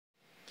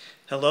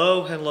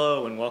Hello,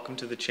 hello, and welcome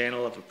to the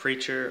channel of a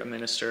preacher, a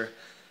minister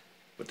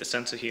with a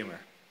sense of humor.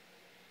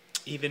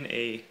 Even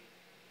a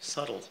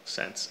subtle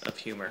sense of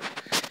humor.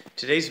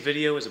 Today's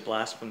video is a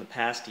blast from the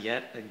past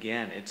yet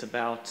again. It's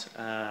about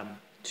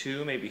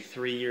 2, maybe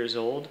 3 years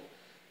old.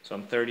 So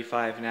I'm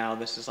 35 now.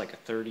 This is like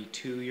a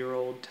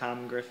 32-year-old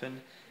Tom Griffin.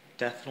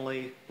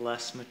 Definitely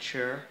less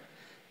mature,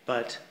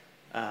 but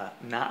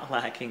not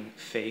lacking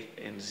faith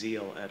and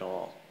zeal at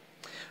all.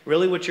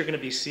 Really what you're going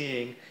to be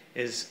seeing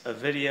is a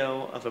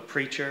video of a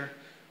preacher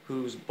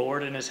who's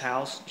bored in his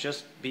house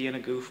just being a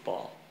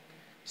goofball.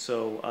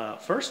 So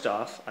first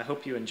off, I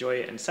hope you enjoy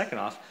it, and second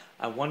off,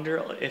 I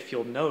wonder if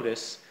you'll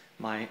notice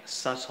my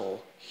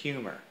subtle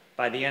humor.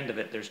 By the end of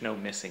it, there's no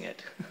missing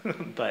it,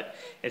 but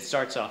it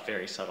starts off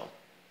very subtle.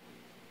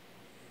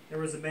 There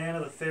was a man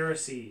of the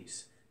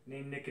Pharisees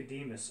named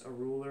Nicodemus, a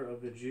ruler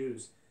of the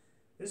Jews.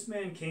 This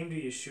man came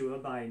to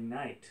Yeshua by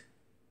night.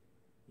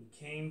 He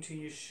came to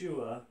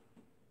Yeshua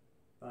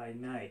by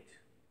night,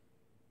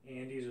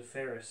 and he's a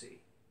Pharisee.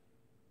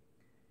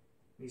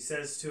 He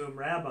says to him,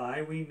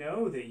 "Rabbi, we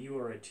know that you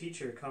are a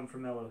teacher come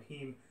from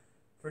Elohim,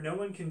 for no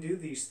one can do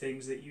these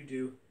things that you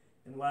do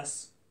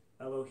unless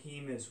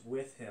Elohim is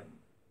with him."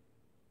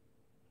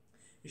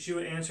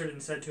 Yeshua answered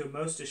and said to him,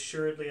 "Most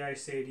assuredly I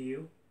say to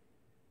you,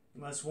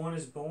 unless one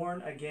is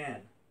born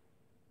again,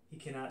 he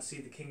cannot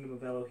see the kingdom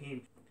of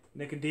Elohim."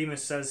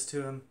 Nicodemus says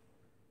to him,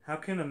 "How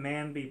can a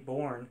man be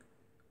born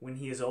when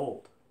he is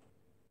old?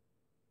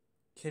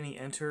 Can he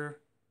enter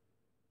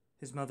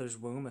his mother's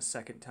womb a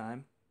second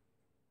time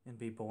and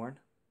be born?"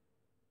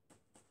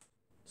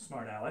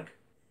 Smart Alec.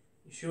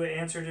 Yeshua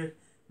answered,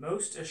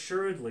 "Most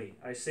assuredly,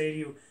 I say to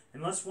you,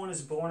 unless one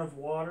is born of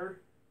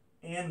water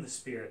and the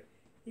Spirit,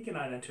 he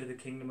cannot enter the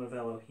kingdom of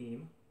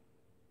Elohim.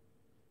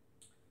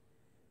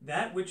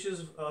 That which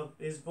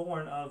is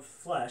born of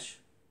flesh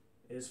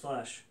is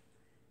flesh,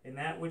 and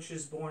that which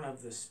is born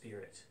of the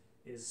Spirit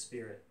is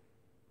spirit.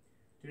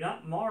 Do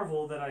not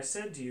marvel that I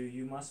said to you,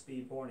 you must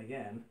be born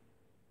again.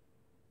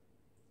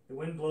 The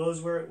wind blows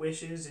where it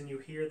wishes, and you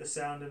hear the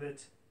sound of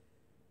it,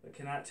 but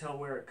cannot tell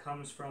where it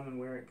comes from and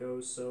where it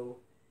goes. So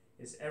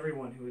is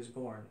everyone who is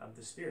born of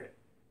the Spirit."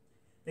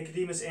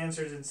 Nicodemus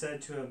answered and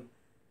said to him,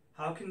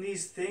 "How can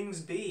these things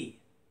be?"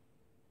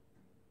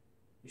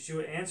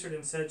 Yeshua answered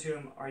and said to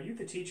him, "Are you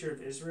the teacher of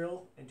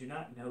Israel and do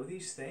not know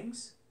these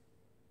things?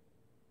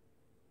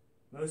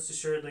 Most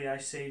assuredly I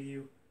say to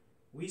you,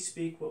 we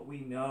speak what we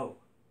know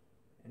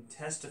and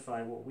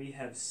testify what we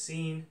have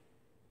seen,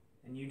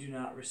 and you do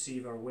not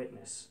receive our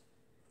witness."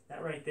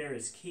 That right there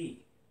is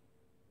key.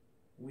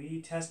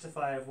 We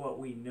testify of what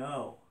we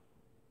know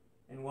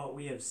and what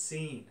we have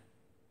seen.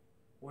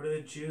 What are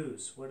the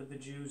Jews? What do the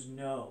Jews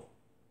know?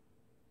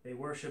 They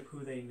worship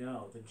who they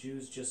know. The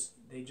Jews just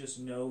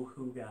know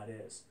who God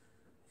is.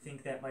 I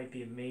think that might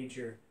be a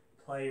major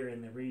player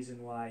in the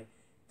reason why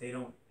they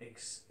don't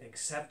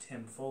accept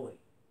him fully.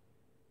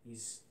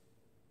 He's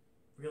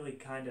really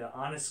kind of,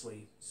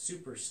 honestly,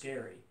 super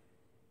scary,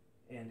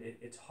 and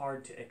it's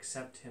hard to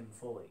accept him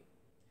fully.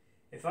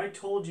 If I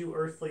told you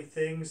earthly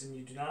things and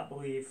you do not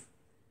believe,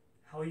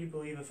 how will you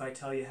believe if I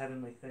tell you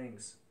heavenly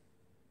things?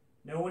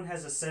 No one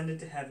has ascended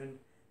to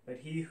heaven but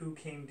he who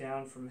came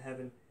down from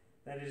heaven,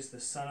 that is the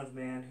Son of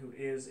Man who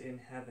is in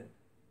heaven.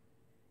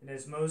 And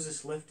as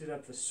Moses lifted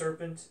up the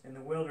serpent in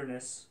the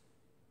wilderness,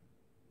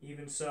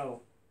 even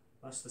so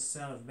must the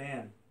Son of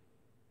Man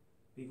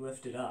be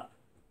lifted up,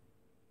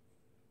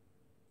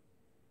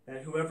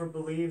 that whoever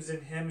believes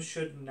in him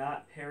should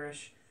not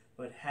perish,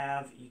 but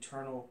have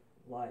eternal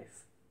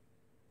life.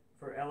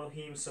 For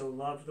Elohim so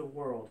loved the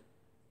world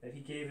that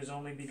he gave his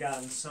only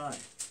begotten Son,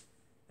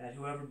 that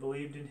whoever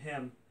believed in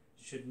him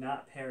should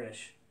not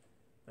perish,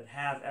 but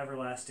have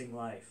everlasting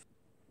life.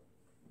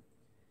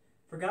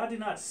 For God did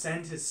not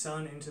send his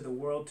Son into the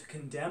world to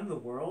condemn the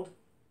world,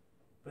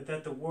 but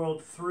that the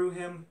world through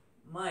him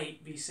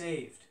might be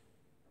saved.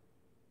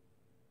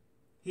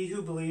 He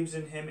who believes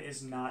in him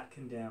is not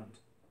condemned,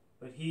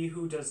 but he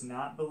who does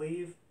not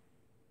believe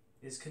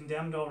is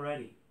condemned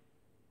already,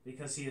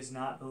 because he has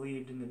not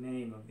believed in the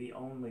name of the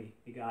only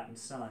begotten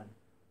Son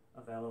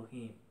of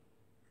Elohim.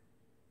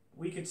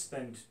 We could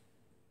spend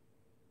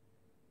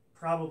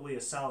probably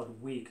a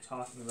solid week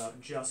talking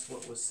about just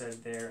what was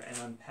said there and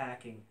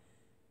unpacking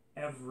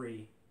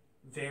every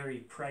very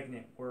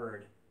pregnant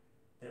word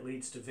that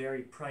leads to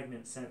very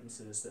pregnant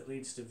sentences, that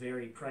leads to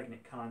very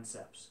pregnant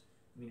concepts.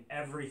 I mean,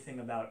 everything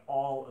about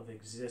all of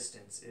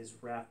existence is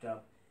wrapped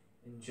up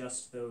in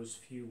just those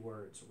few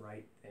words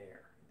right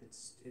there.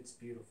 It's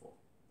beautiful.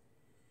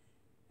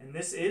 And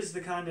this is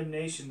the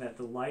condemnation, that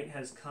the light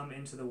has come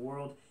into the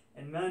world,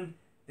 and men,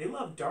 they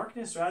love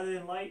darkness rather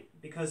than light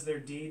because their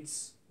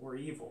deeds were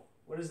evil.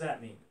 What does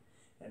that mean?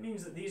 That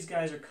means that these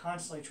guys are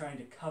constantly trying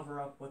to cover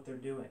up what they're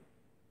doing.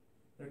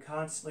 They're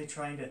constantly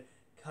trying to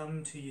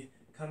come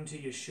to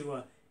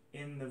Yeshua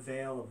in the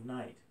veil of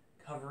night,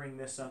 covering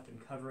this up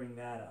and covering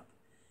that up.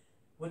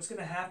 What's going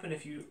to happen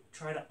if you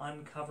try to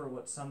uncover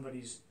what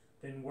somebody's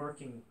been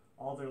working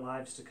all their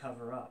lives to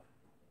cover up?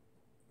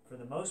 For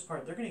the most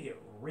part, they're going to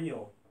get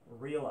real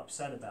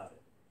upset about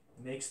it.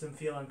 It makes them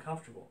feel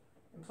uncomfortable.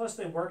 And plus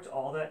they worked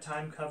all that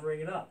time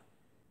covering it up.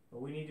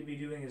 What we need to be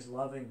doing is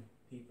loving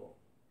people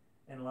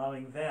and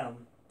allowing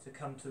them to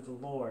come to the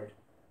Lord,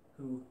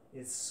 who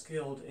is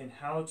skilled in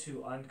how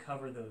to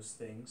uncover those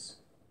things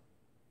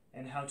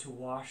and how to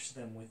wash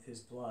them with his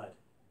blood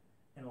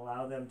and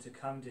allow them to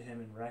come to him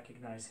and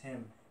recognize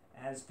him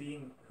as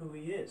being who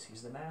he is.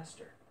 He's the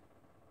master.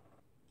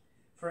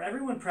 For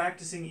everyone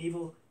practicing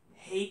evil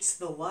hates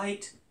the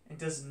light and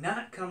does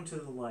not come to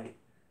the light,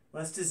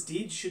 lest his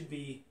deeds should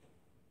be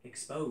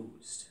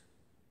exposed.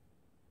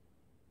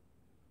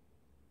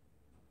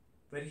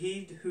 But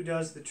he who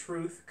does the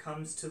truth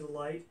comes to the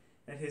light,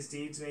 that his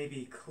deeds may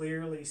be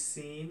clearly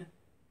seen,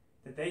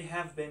 that they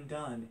have been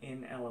done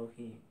in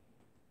Elohim.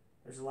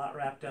 There's a lot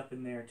wrapped up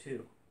in there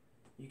too.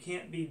 You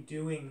can't be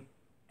doing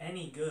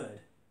any good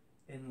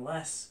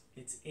unless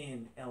it's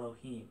in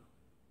Elohim.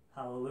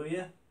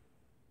 Hallelujah.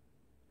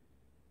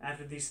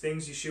 After these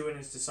things, Yeshua and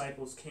his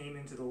disciples came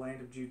into the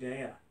land of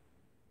Judea,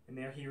 and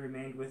there he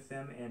remained with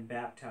them and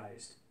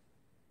baptized.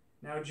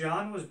 Now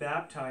John was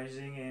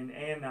baptizing in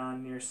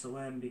Aenon near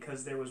Salim,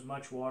 because there was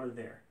much water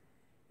there.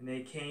 And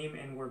they came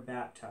and were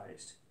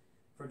baptized,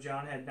 for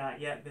John had not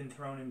yet been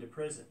thrown into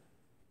prison.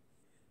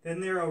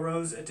 Then there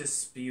arose a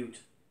dispute,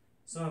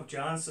 some of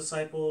John's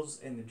disciples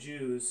and the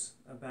Jews,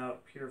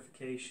 about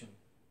purification.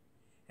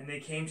 And they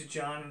came to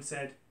John and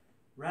said,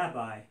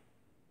 Rabbi,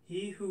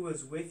 he who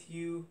was with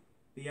you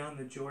beyond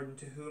the Jordan,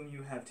 to whom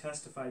you have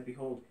testified,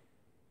 behold,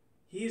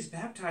 he is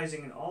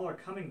baptizing, and all are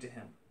coming to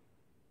him.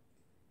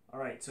 All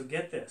right, so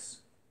get this.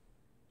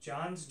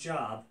 John's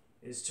job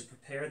is to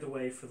prepare the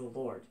way for the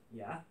Lord.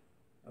 Yeah?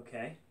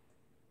 Okay.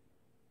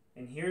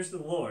 And here's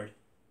the Lord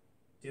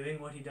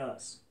doing what he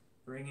does,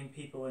 bringing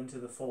people into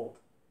the fold.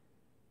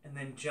 And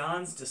then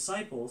John's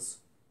disciples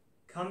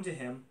come to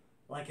him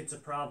like it's a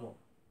problem.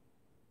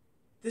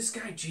 This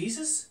guy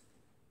Jesus?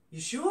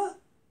 Yeshua?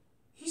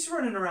 He's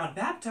running around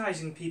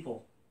baptizing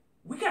people.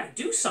 We gotta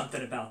do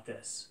something about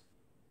this.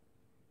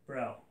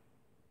 Bro,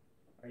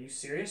 are you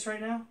serious right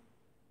now?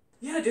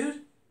 Yeah,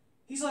 dude.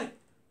 He's like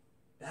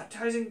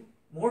baptizing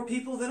more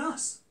people than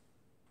us.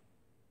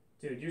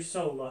 Dude, you're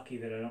so lucky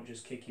that I don't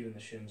just kick you in the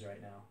shins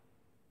right now.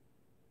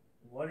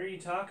 What are you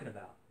talking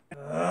about?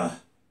 Ugh.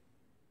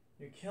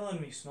 You're killing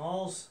me,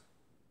 Smalls.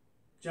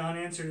 John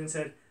answered and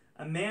said,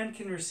 A man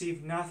can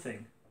receive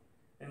nothing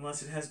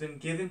unless it has been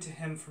given to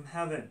him from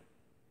heaven.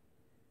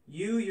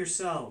 You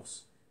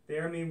yourselves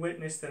bear me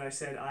witness that I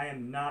said, I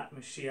am not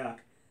Mashiach,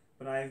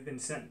 but I have been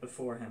sent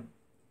before him.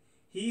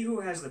 He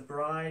who has the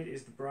bride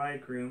is the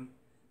bridegroom,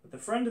 but the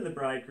friend of the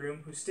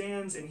bridegroom, who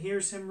stands and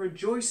hears him,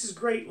 rejoices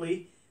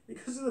greatly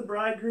because of the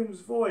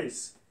bridegroom's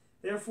voice.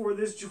 Therefore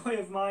this joy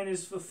of mine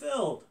is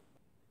fulfilled.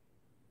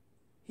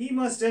 He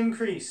must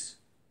increase,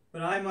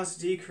 but I must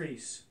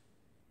decrease.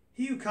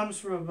 He who comes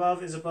from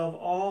above is above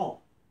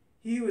all.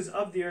 He who is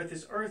of the earth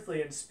is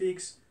earthly and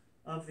speaks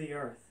of the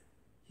earth.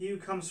 He who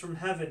comes from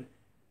heaven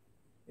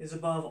is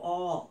above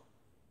all.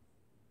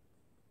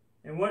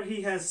 And what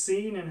he has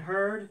seen and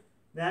heard,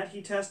 that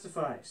he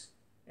testifies,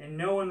 and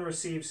no one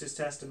receives his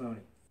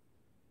testimony.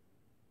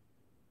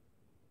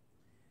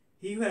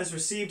 He who has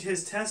received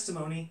his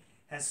testimony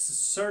has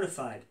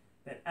certified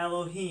that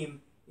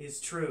Elohim is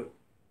true.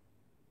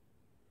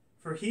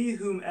 For he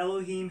whom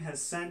Elohim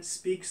has sent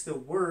speaks the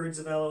words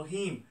of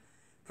Elohim.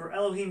 For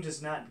Elohim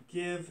does not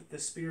give the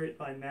Spirit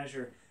by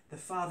measure. The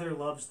Father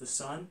loves the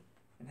Son,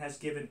 and has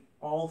given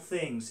all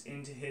things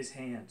into his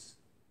hands.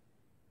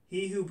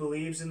 He who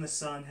believes in the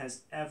Son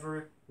has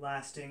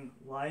everlasting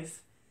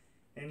life,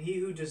 and he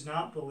who does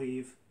not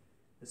believe,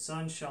 the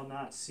Son shall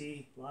not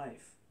see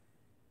life,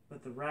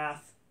 but the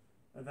wrath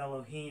of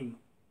Elohim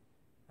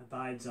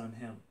abides on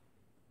him.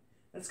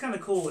 That's kind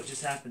of cool what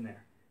just happened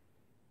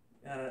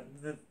there.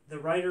 The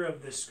writer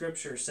of the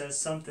scripture says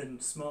something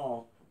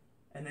small,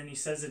 and then he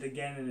says it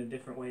again in a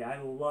different way. I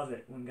love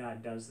it when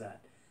God does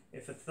that.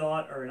 If a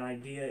thought or an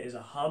idea is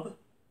a hub,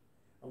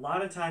 a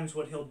lot of times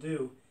what he'll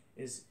do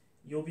is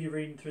you'll be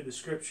reading through the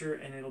scripture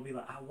and it'll be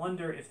like, I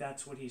wonder if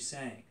that's what he's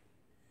saying.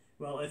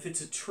 Well, if it's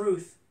a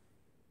truth,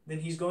 then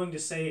he's going to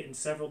say it in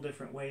several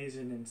different ways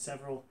and in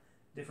several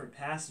different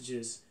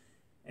passages.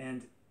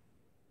 And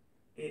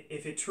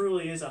if it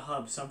truly is a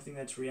hub, something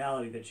that's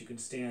reality that you can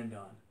stand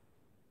on,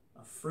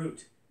 a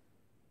fruit,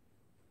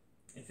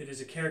 if it is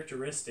a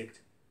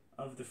characteristic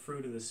of the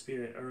fruit of the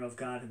Spirit or of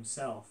God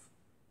himself,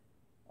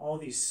 all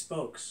these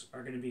spokes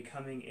are going to be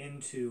coming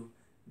into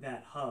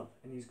that hub,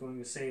 and he's going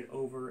to say it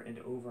over and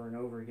over and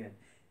over again.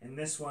 And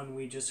this one,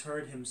 we just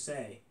heard him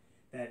say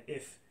that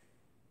if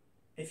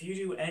you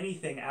do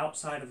anything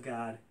outside of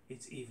God,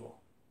 it's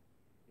evil.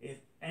 If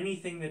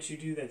anything that you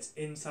do that's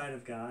inside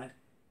of God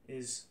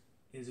is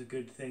a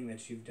good thing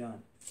that you've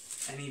done.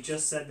 And he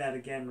just said that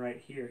again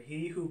right here.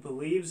 He who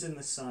believes in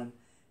the Son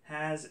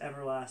has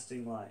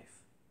everlasting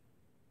life.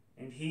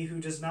 And he who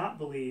does not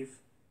believe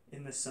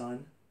in the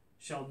Son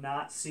shall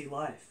not see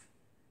life,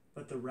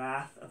 but the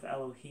wrath of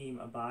Elohim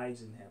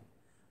abides in him.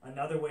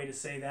 Another way to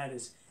say that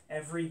is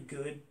every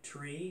good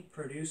tree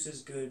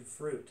produces good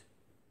fruit.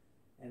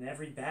 And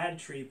every bad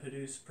tree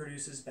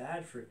produces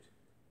bad fruit.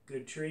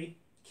 Good tree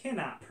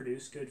cannot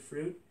produce good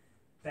fruit.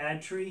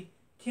 Bad tree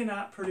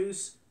cannot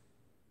produce...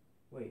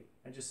 Wait,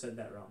 I just said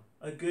that wrong.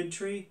 A good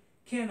tree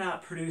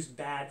cannot produce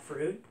bad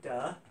fruit.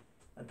 Duh.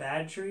 A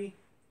bad tree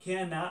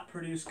cannot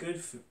produce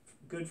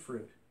good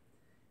fruit.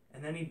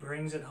 And then he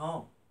brings it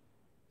home.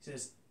 He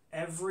says,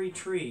 every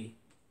tree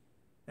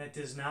that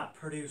does not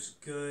produce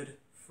good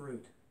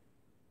fruit,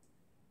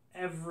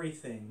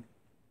 everything,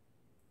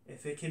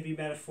 if it can be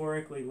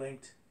metaphorically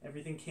linked,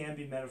 everything can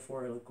be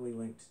metaphorically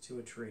linked to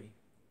a tree.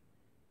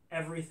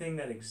 Everything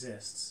that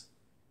exists,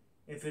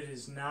 if it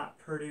is not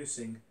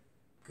producing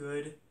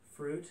good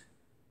fruit,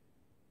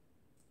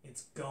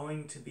 it's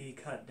going to be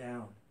cut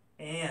down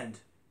and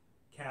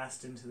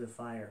cast into the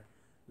fire.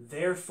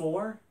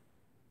 Therefore,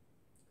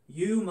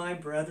 you, my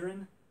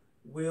brethren,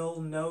 will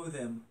know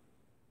them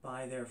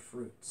by their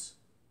fruits.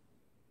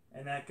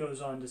 And that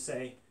goes on to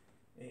say,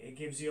 it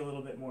gives you a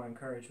little bit more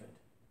encouragement.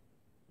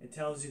 It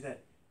tells you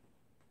that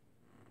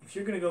if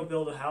you're going to go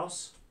build a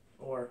house,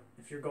 or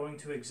if you're going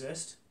to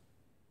exist,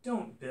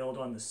 don't build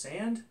on the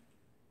sand.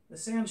 The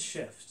sand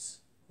shifts.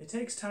 It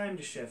takes time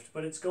to shift,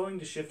 but it's going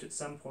to shift at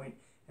some point,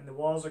 and the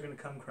walls are going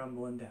to come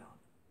crumbling down.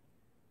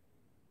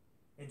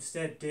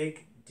 Instead,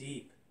 dig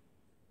deep.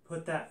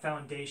 Put that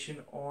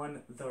foundation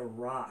on the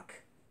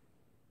rock,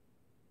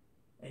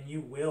 and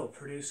you will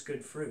produce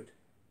good fruit.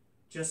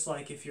 Just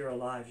like if you're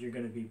alive, you're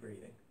going to be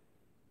breathing.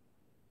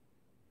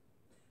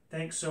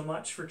 Thanks so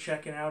much for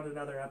checking out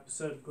another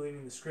episode of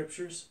Gleaning the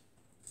Scriptures.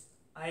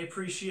 I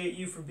appreciate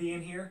you for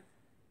being here,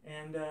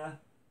 and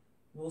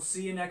we'll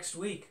see you next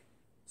week.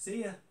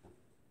 See ya.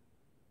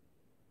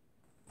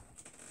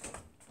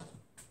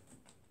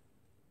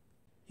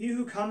 He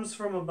who comes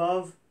from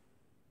above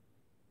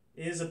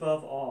is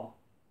above all.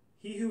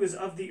 He who is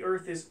of the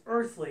earth is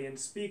earthly and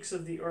speaks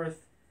of the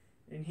earth,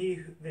 and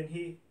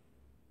he